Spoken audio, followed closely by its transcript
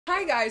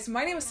Hi guys,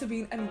 my name is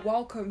Sabine and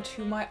welcome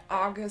to my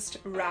August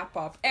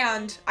wrap-up,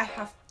 and I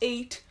have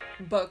 8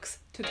 books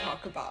to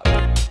talk about.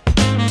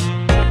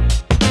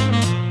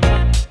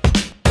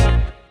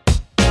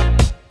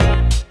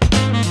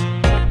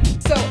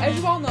 So, as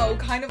you all know,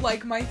 kind of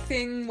like my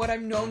thing, what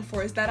I'm known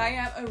for is that I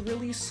am a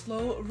really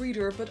slow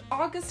reader, but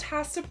August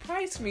has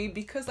surprised me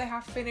because I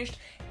have finished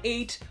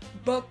 8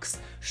 books,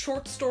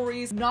 short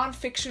stories,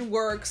 non-fiction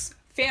works,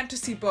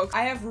 fantasy books.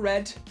 I have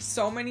read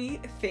so many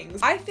things.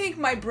 I think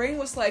my brain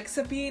was like,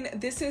 Sabine,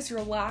 this is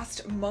your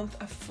last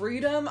month of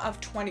freedom of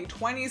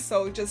 2020,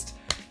 so just,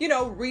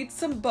 read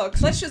some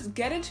books. Let's just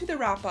get into the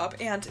wrap up,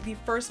 and the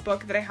first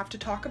book that I have to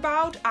talk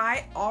about,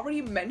 I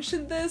already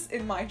mentioned this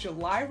in my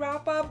July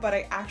wrap up, but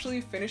I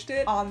actually finished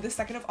it on the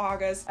 2nd of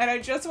August, and I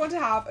just want to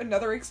have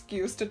another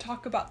excuse to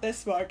talk about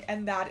this book,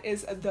 and that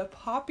is The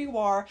Poppy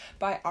War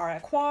by R.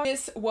 Kwan.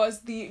 This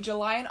was the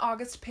July and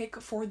August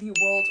pick for the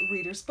World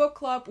Readers Book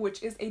Club,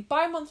 which is a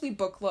bi-monthly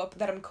book club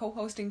that I'm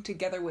co-hosting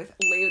together with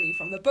Leonie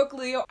from the Book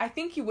Leo. I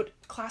think you would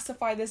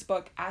classify this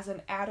book as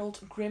an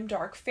adult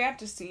grimdark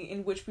fantasy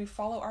in which we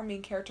follow our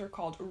main character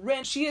called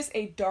Rin. She is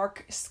a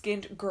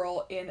dark-skinned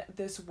girl in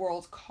this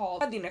world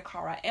called the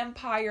Nakara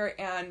Empire,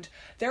 and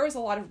there is a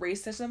lot of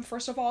racism,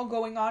 first of all,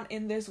 going on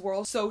in this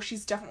world, so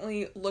she's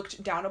definitely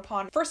looked down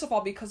upon, first of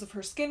all because of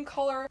her skin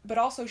color, but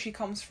also she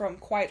comes from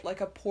quite like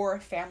a poor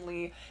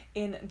family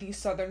in the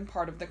southern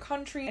part of the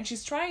country, and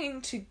she's trying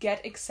to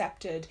get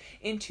accepted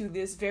into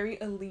this very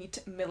elite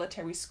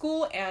military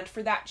school, and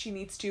for that she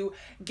needs to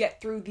get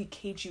through the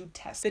Keiju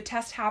test. The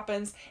test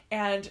happens,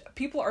 and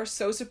people are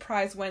so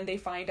surprised when they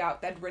find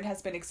out that Rin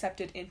has been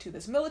accepted into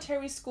this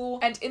military school,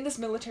 and in this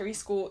military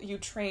school you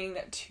train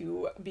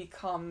to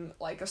become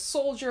like a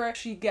soldier.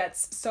 She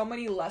gets so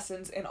many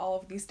lessons in all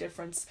of these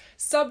different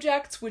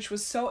subjects, which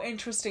was so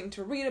interesting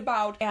to read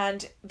about,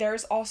 and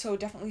there's also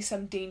definitely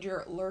some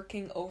danger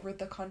lurking over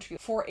the country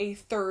for a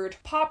third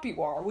Poppy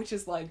War, which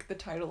is like the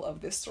title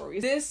of this story.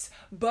 This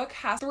book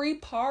has 3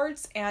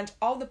 parts, and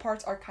all the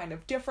parts are kind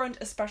of different,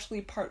 especially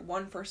part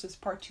 1 versus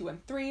part 2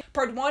 and 3.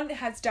 Part 1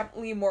 has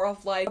definitely more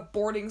of like a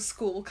boarding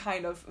school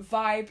kind of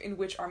vibe in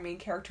which our main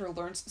character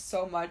learns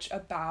so much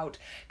about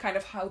kind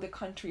of how the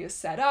country is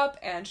set up,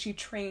 and she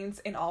trains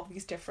in all of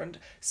these different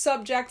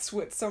subjects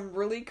with some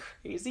really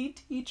crazy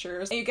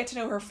teachers, and you get to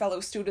know her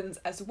fellow students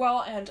as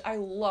well, and I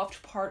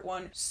loved part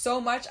 1 so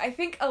much. I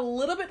think a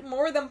little bit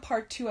more than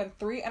part 2 and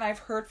 3, and I've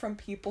heard from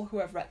people who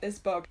have read this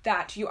book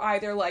that you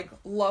either like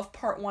love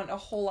part 1 a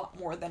whole lot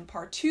more than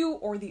part 2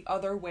 or the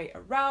other way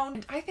around,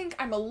 and I think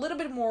I'm a little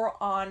bit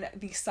more on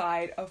the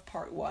side of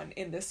part 1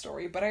 in this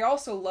story, but I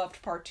also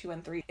loved part 2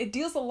 and 3. It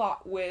deals a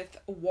lot with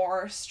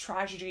wars,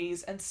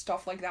 tragedies, and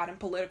stuff like that, and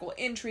political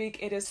intrigue.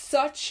 It is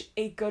such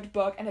a good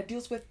book, and it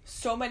deals with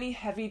so many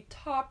heavy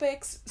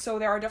topics, so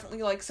there are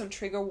definitely like some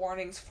trigger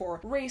warnings for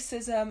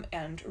racism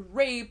and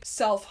rape,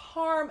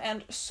 self-harm,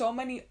 and so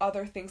many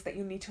other things that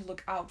you need to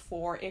look out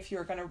for if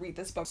you're gonna read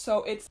this book.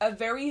 So it's a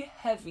very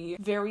heavy,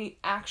 very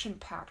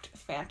action-packed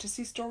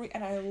fantasy story,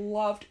 and I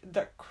loved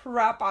the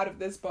crap out of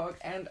this book,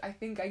 and I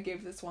think I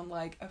gave this one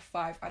like a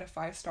 5 out of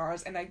 5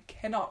 stars, and I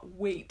cannot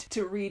wait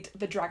to read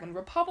The Dragon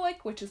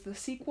Republic, which is the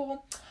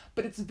sequel,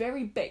 but it's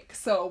very big,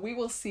 so we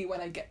will see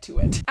when I get to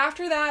it.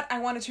 After that, I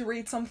wanted to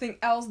read something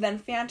else than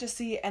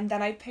fantasy, and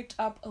then I picked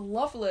up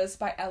Loveless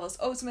by Alice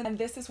Oseman, and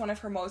this is one of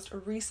her most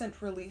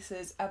recent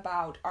releases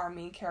about our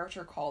main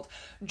character called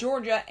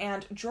Georgia,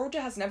 and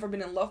Georgia has never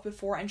been in love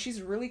before, and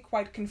she's really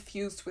quite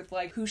confused with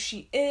like who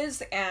she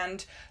is,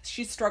 and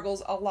she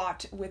struggles a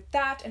lot with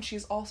that, and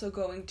she's also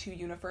going to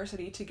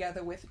university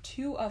together with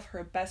 2 of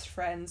her best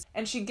friends,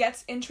 and she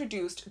gets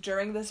introduced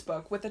during this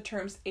book with the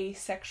terms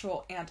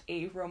asexual and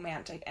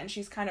aromantic, and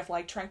she's kind of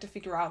like trying to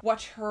figure out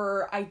what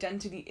her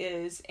identity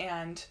is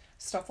and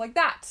stuff like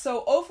that.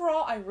 So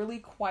overall, I really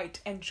quite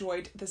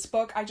enjoyed this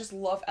book. I just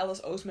love Alice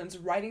Oseman's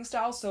writing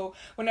style, so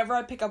whenever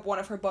I pick up one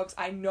of her books,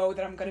 I know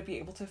that I'm going to be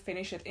able to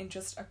finish it in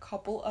just a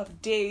couple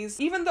of days,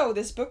 even though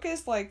this book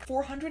is like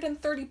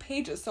 430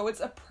 pages, so it's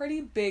a pretty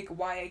big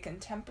YA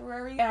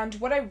contemporary. And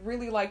what I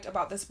really liked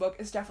about this book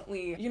is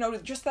definitely,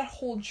 just that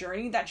whole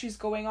journey that she's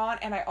going on,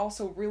 and I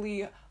also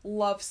really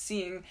love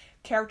seeing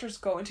characters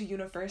go into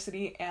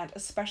university, and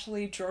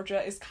especially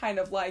Georgia is kind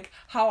of like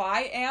how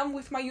I am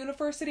with my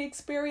university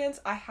experience.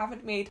 I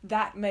haven't made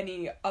that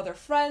many other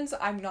friends.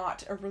 I'm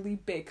not a really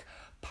big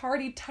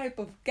party type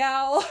of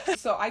gal,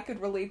 so I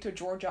could relate to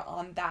Georgia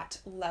on that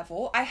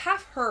level. I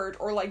have heard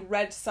or like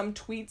read some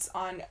tweets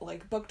on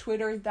like book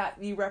Twitter that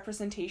the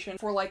representation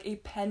for like a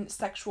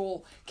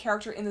pansexual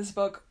character in this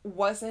book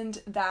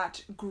wasn't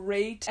that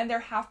great, and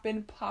there have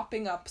been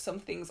popping up some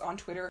things on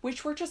Twitter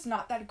which were just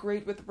not that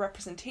great with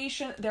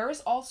representation. There is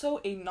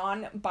also a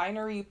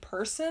non-binary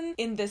person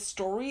in this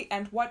story,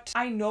 and what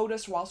I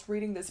noticed whilst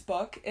reading this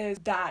book is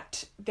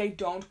that they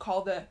don't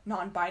call the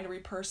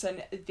non-binary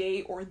person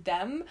they or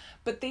them,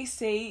 but they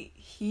say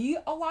he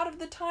a lot of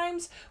the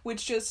times,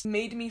 which just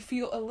made me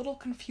feel a little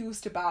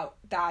confused about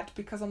that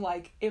because I'm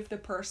like, if the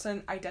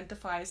person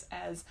identifies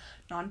as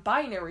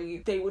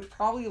non-binary, they would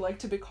probably like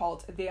to be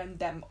called they and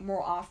them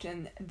more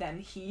often than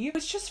he,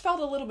 which just felt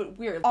a little bit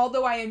weird.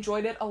 Although I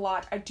enjoyed it a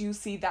lot, I do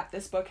see that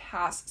this book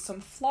has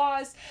some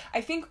flaws.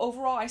 I think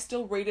overall I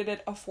still rated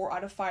it a 4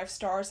 out of 5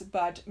 stars,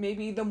 but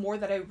maybe the more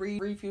that I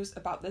read reviews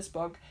about this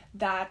book,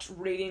 that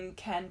rating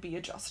can be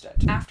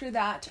adjusted. After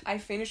that, I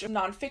finished a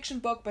non-fiction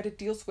book, but it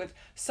deals with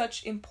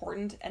such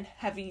important and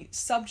heavy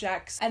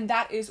subjects, and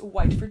that is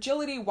White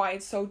Fragility, Why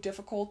It's So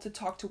Difficult to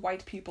Talk to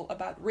White People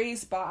About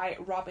Race by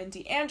Robin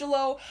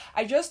DiAngelo.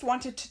 I just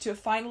wanted to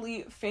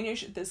finally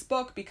finish this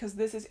book because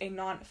this is a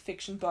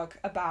non-fiction book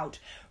about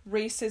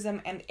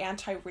racism and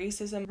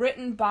anti-racism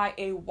written by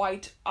a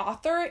white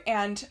author,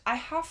 and I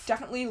have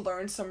definitely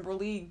learned some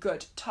really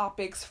good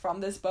topics from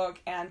this book,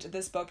 and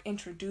this book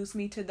introduced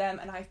me to them,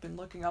 and I've been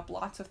looking up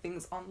lots of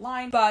things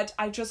online, but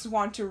I just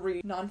want to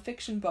read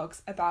non-fiction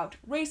books about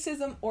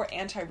racism or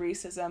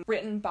anti-racism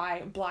written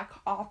by Black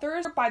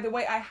authors. By the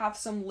way, I have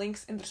some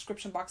links in the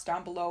description box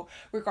down below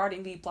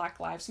regarding the Black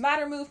Lives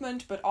Matter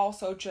movement, but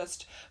also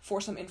just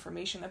for some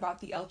information about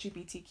the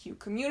LGBTQ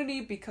community,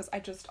 because I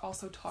just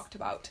also talked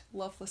about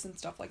Loveless and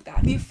stuff like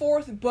that. The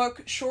fourth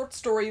book short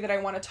story that I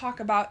want to talk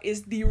about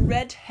is The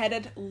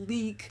Red-Headed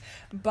Leak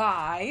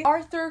by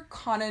Arthur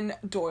Conan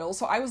Doyle.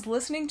 So I was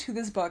listening to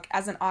this book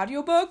as an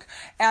audiobook,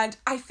 and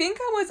I think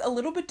I was a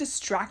little bit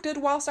distracted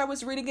whilst I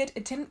was reading it.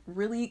 It didn't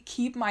really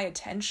keep my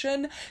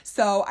attention,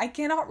 so I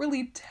cannot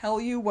really tell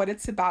you what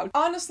it's about.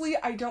 Honestly,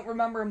 I don't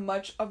remember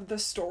much of the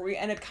story,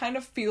 and it kind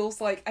of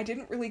feels like I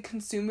didn't really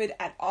consume it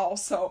at all,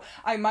 so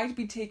I might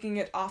be taking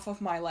it off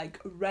of my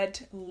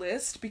read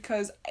list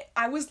because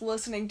I was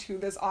listening to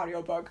this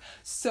audiobook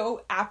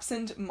so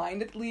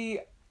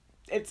absent-mindedly.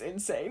 It's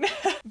insane.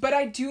 But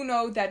I do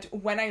know that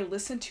when I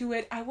listened to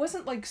it, I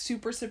wasn't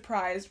super super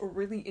or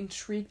really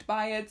intrigued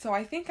by it, so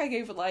I think I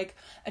gave it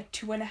a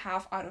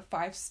 2.5 out of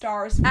 5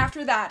 stars.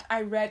 After that,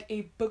 I read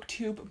a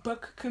BookTube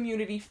book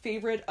community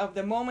favorite of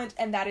the moment,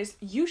 and that is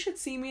You Should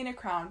See Me in a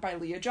Crown by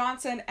Leah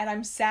Johnson, and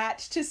I'm sad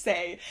to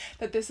say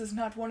that this is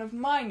not one of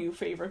my new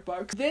favorite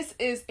books. This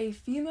is a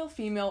female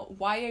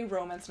YA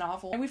romance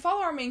novel, and we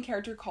follow our main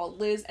character called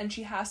Liz, and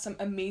she has some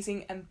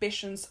amazing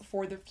ambitions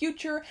for the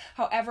future.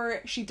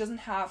 However, she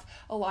doesn't have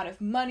a lot of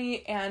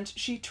money, and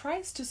she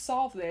tries to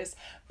solve this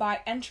by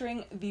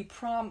entering the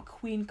prom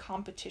queen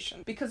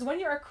competition, because when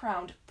you're a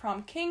crowned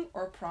prom king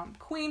or prom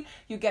queen,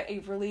 you get a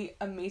really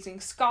amazing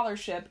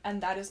scholarship,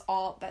 and that is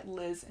all that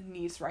Liz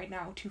needs right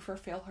now to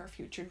fulfill her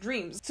future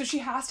dreams. So she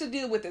has to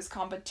deal with this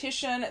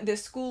competition.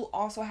 This school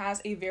also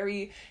has a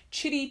very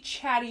chitty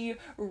chatty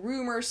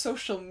rumor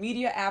social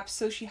media app,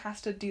 so she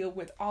has to deal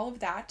with all of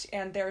that,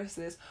 and there's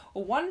this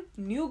one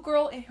new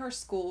girl in her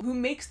school who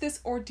makes this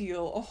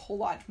ordeal a whole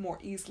lot more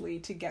easily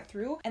to get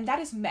through, and that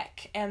is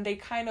Meg, and they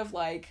kind of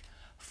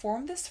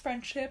form this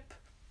friendship,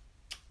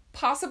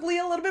 possibly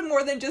a little bit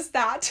more than just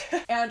that.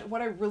 And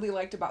what I really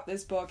liked about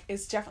this book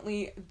is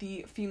definitely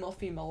the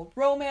female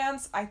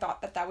romance. I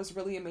thought that was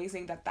really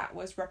amazing that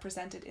was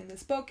represented in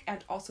this book,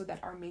 and also that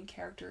our main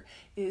character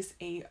is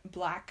a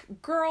Black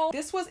girl.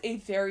 This was a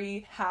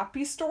very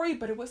happy story,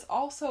 but it was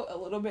also a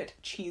little bit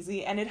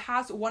cheesy, and it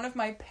has one of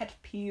my pet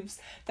peeves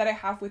that I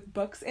have with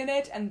books in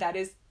it, and that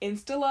is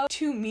insta-love.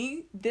 To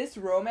me, this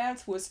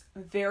romance was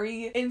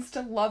very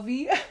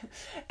insta-lovey,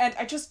 and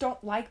I just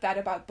don't like that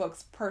about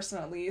books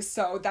personally,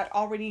 so that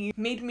already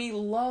made me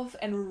love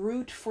and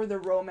root for the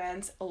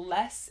romance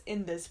less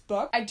in this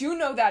book. I do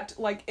know that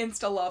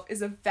insta-love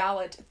is a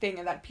valid thing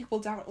and that people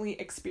definitely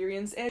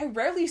experience it. I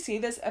rarely see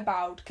this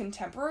about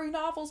contemporary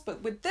novels,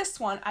 but with this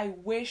one, I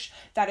wish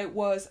that it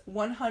was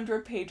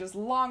 100 pages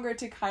longer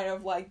to kind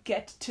of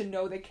get to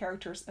know the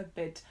characters a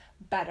bit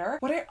better.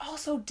 What I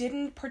also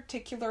didn't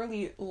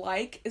particularly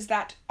like is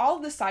that all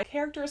of the side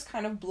characters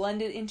kind of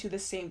blended into the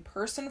same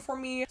person for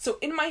me. So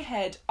in my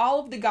head, all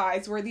of the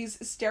guys were these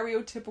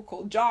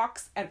stereotypical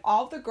jocks, and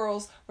all of the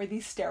girls were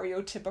these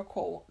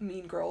stereotypical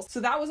mean girls. So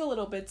that was a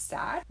little bit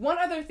sad. One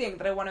other thing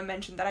that I want to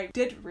mention that I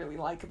did really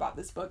like about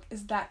this book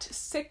is that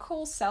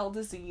sickle cell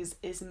disease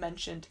is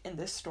mentioned in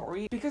this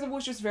story, because it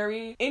was just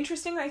very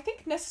interesting and I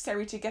think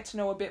necessary to get to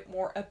know a bit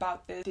more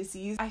about the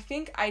disease. I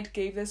think I'd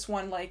gave this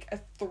one a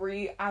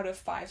 3 out of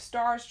 5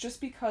 stars,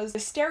 just because the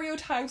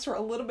stereotypes were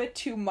a little bit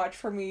too much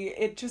for me.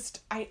 It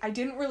just, I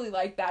didn't really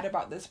like that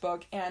about this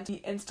book, and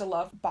the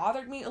insta-love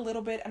bothered me a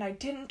little bit, and I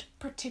didn't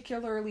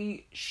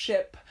particularly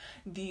ship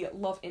the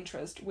love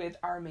interest with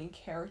our main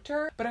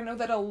character, but I know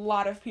that a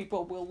lot of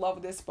people will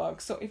love this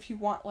book, so if you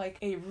want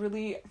a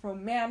really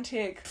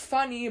romantic,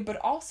 funny, but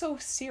also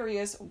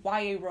serious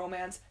YA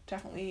romance,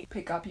 definitely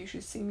pick up You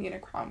Should See Me in a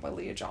Crown by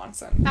Leah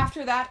Johnson.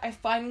 After that, I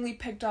finally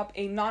picked up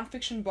a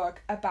nonfiction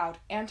book about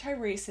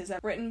anti-racism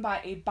written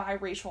written by a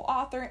biracial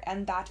author,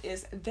 and that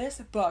is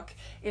This Book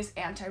is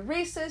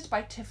Anti-Racist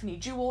by Tiffany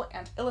Jewell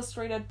and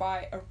illustrated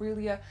by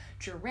Aurelia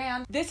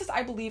Duran. This is,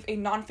 I believe, a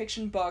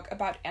nonfiction book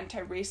about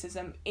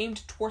anti-racism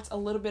aimed towards a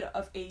little bit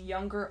of a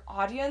younger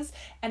audience,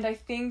 and I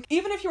think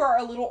even if you are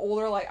a little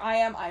older like I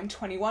am, I'm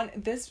 21,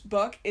 this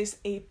book is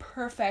a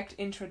perfect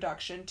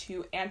introduction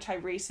to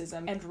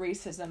anti-racism and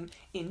racism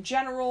in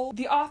general.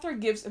 The author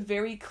gives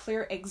very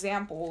clear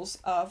examples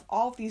of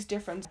all of these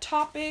different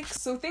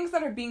topics. So things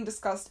that are being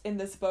discussed in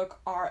this book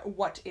are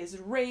what is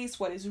race,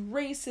 what is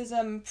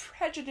racism,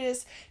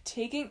 prejudice,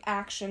 taking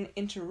action,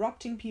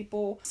 interrupting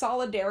people,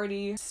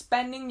 solidarity,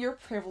 spending your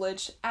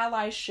privilege,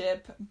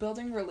 allyship,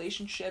 building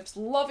relationships,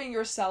 loving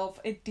yourself.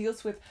 It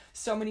deals with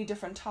so many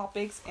different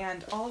topics,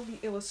 and all of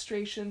the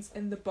illustrations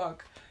in the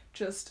book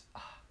just,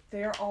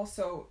 they are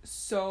also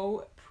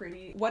so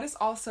pretty. What is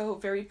also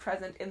very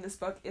present in this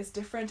book is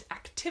different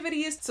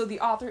activities. So the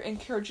author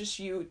encourages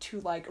you to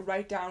like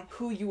write down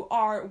who you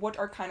are, what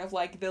are kind of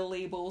like the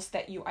labels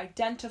that you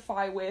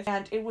identify with,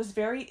 and it was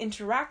very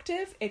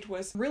interactive. It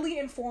was really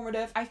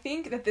informative. I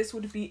think that this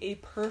would be a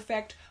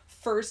perfect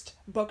first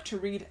book to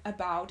read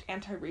about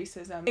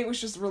anti-racism. It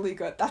was just really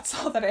good. That's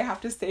all that I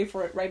have to say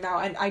for it right now,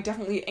 and I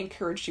definitely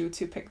encourage you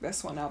to pick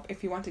this one up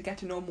if you want to get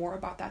to know more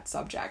about that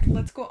subject.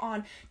 Let's go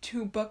on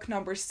to book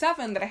number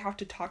 7 that I have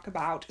to talk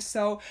about.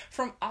 So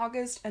from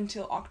August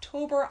until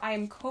October, I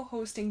am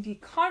co-hosting the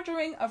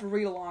Conjuring of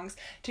Read-Alongs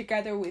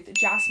together with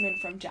Jasmine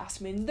from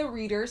Jasmine the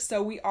Reader.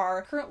 So we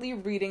are currently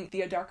reading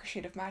the A Darker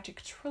Shade of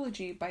Magic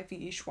trilogy by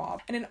V.E.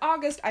 Schwab. And in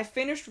August, I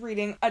finished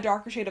reading A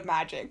Darker Shade of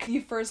Magic, the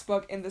first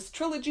book in this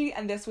trilogy,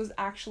 and this was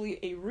actually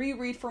a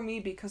reread for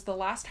me because the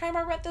last time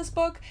I read this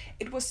book,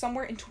 it was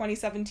somewhere in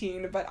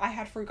 2017, but I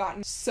had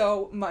forgotten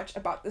so much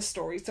about the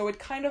story. So it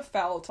kind of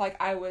felt like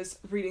I was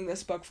reading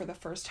this book for the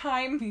first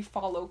time. We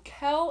follow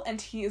Kel, and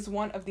he is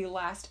one of the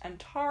last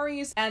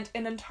Antares, and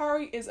an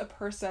Antari is a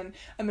person,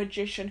 a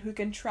magician, who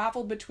can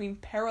travel between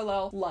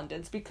parallel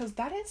Londons, because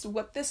that is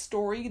what this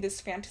story,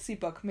 this fantasy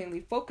book,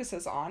 mainly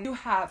focuses on. You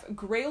have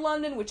Grey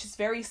London, which is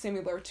very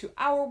similar to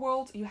our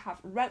world. You have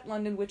Red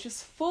London, which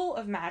is full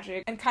of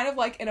magic, and kind of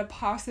like in a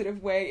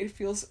positive way, it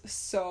feels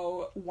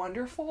so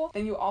wonderful.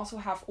 Then you also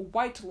have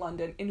White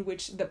London, in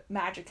which the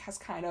magic has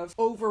kind of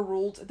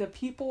overruled the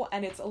people,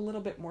 and it's a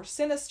little bit more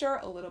sinister,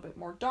 a little bit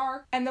more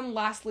dark. And then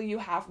lastly, you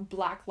have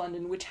Black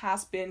London, which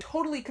has been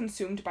totally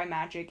consumed by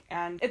magic,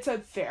 and it's a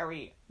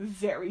very,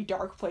 very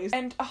dark place.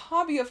 And a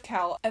hobby of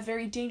Cal, a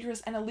very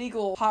dangerous and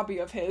illegal hobby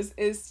of his,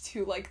 is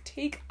to like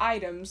take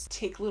items,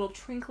 take little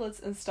trinkets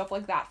and stuff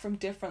like that from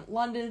different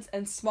Londons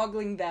and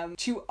smuggling them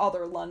to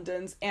other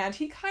Londons, and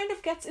he kind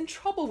of gets in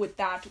trouble with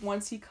that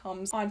once he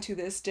comes onto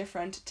this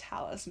different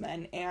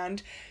talisman,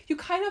 and you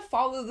kind of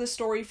follow the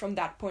story from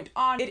that point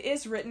on. It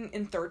is written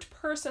in third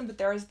person, but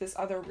there is this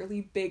other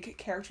really big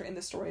character in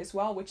the story as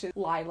well, which is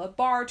Lila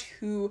Bart,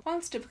 who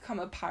wants to become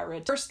a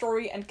pirate. Her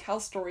story and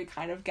Kel's story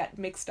kind of get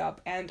mixed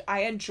up, and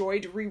I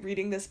enjoyed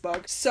rereading this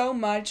book so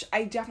much.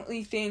 I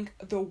definitely think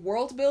the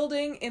world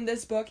building in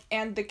this book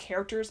and the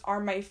characters are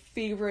my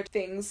favorite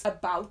things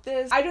about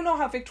this. I don't know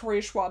how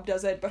Victoria Schwab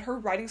does it, but her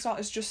writing style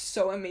is just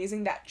so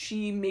amazing that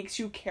she makes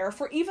you care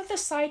for even the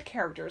side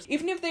characters.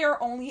 Even if they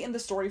are only in the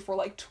story for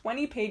like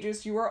 20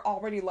 pages, you are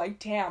already like,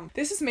 damn,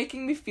 this is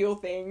making me feel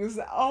things.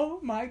 Oh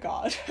my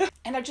god.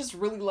 And I just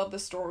really love the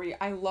story.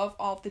 I love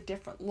all of the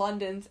different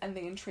Londons, and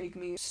they intrigue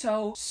me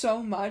so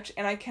much,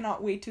 and I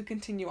cannot wait to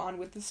continue on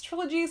with this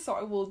trilogy, so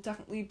I will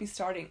definitely be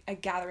starting A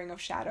Gathering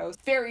of Shadows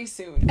very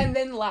soon. And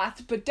then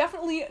last but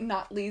definitely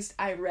not least,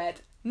 I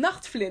read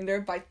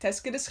Nachtvlinder by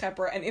Teske de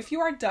Schepper, and if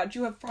you are Dutch,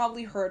 you have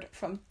probably heard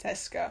from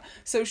Teske.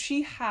 So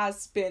she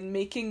has been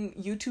making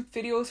YouTube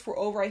videos for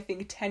over, I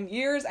think, 10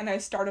 years, and I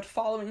started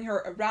following her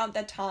around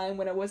that time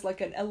when I was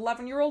like an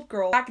 11-year-old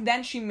girl. Back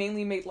then, she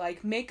mainly made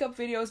like makeup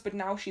videos, but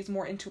now she's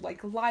more into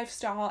like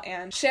lifestyle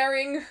and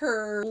sharing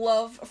her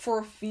love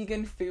for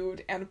vegan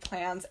food and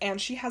plants, and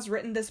she has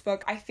written this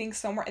book, I think,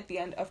 somewhere at the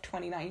end of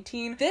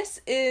 2019.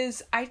 This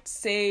is, I'd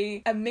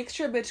say, a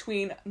mixture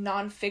between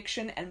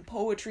nonfiction and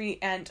poetry,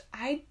 and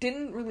I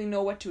didn't really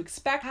know what to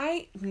expect.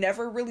 I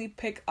never really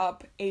pick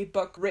up a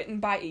book written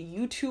by a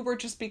YouTuber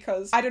just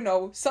because, I don't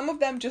know, some of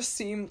them just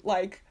seem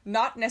like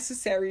not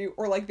necessary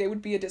or like they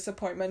would be a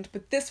disappointment,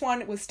 but this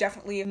one was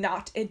definitely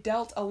not. It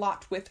dealt a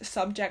lot with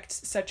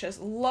subjects such as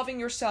loving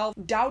yourself,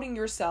 doubting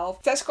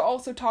yourself. Teske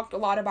also talked a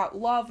lot about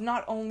love,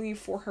 not only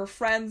for her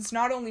friends,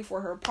 not only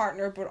for her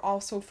partner, but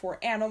also for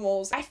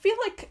animals. I feel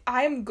like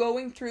I'm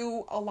going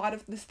through a lot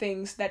of the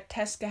things that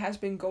Teske has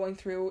been going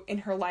through in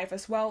her life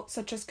as well,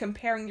 such as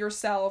comparing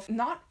yourself,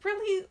 not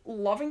really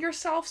loving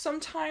yourself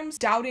sometimes,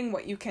 doubting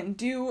what you can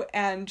do,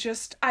 and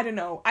just, I don't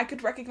know, I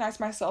could recognize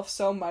myself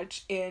so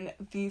much in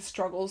the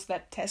struggles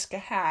that Teske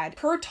had.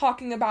 Her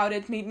talking about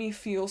it made me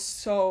feel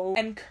so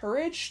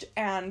encouraged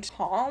and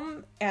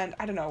calm, and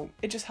I don't know,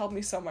 it just helped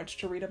me so much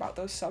to read about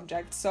those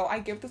subjects. So I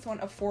give this one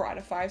a 4 out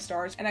of 5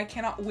 stars, and I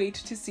cannot wait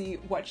to see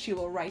what she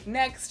will write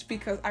next,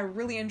 because I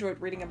really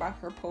enjoyed reading about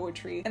her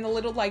poetry, and the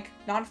little like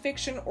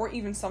nonfiction or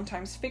even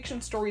sometimes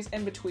fiction stories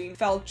in between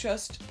felt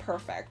just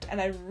perfect.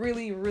 and I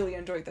really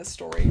enjoyed this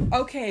story.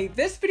 Okay,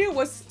 this video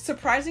was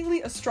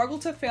surprisingly a struggle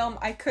to film.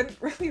 I couldn't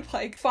really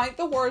like find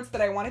the words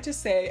that I wanted to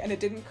say and it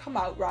didn't come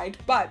out right,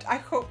 but I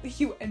hope that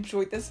you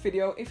enjoyed this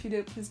video. If you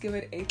did, please give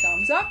it a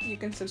thumbs up. You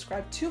can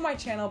subscribe to my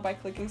channel by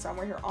clicking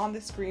somewhere here on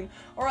the screen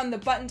or on the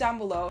button down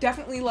below.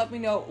 Definitely let me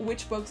know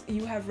which books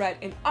you have read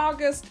in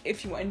August,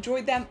 if you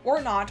enjoyed them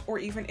or not, or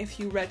even if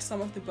you read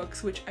some of the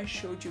books which I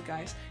showed you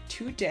guys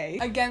today.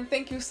 Again,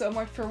 thank you so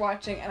much for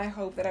watching, and I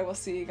hope that I will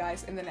see you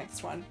guys in the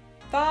next one.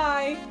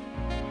 Bye!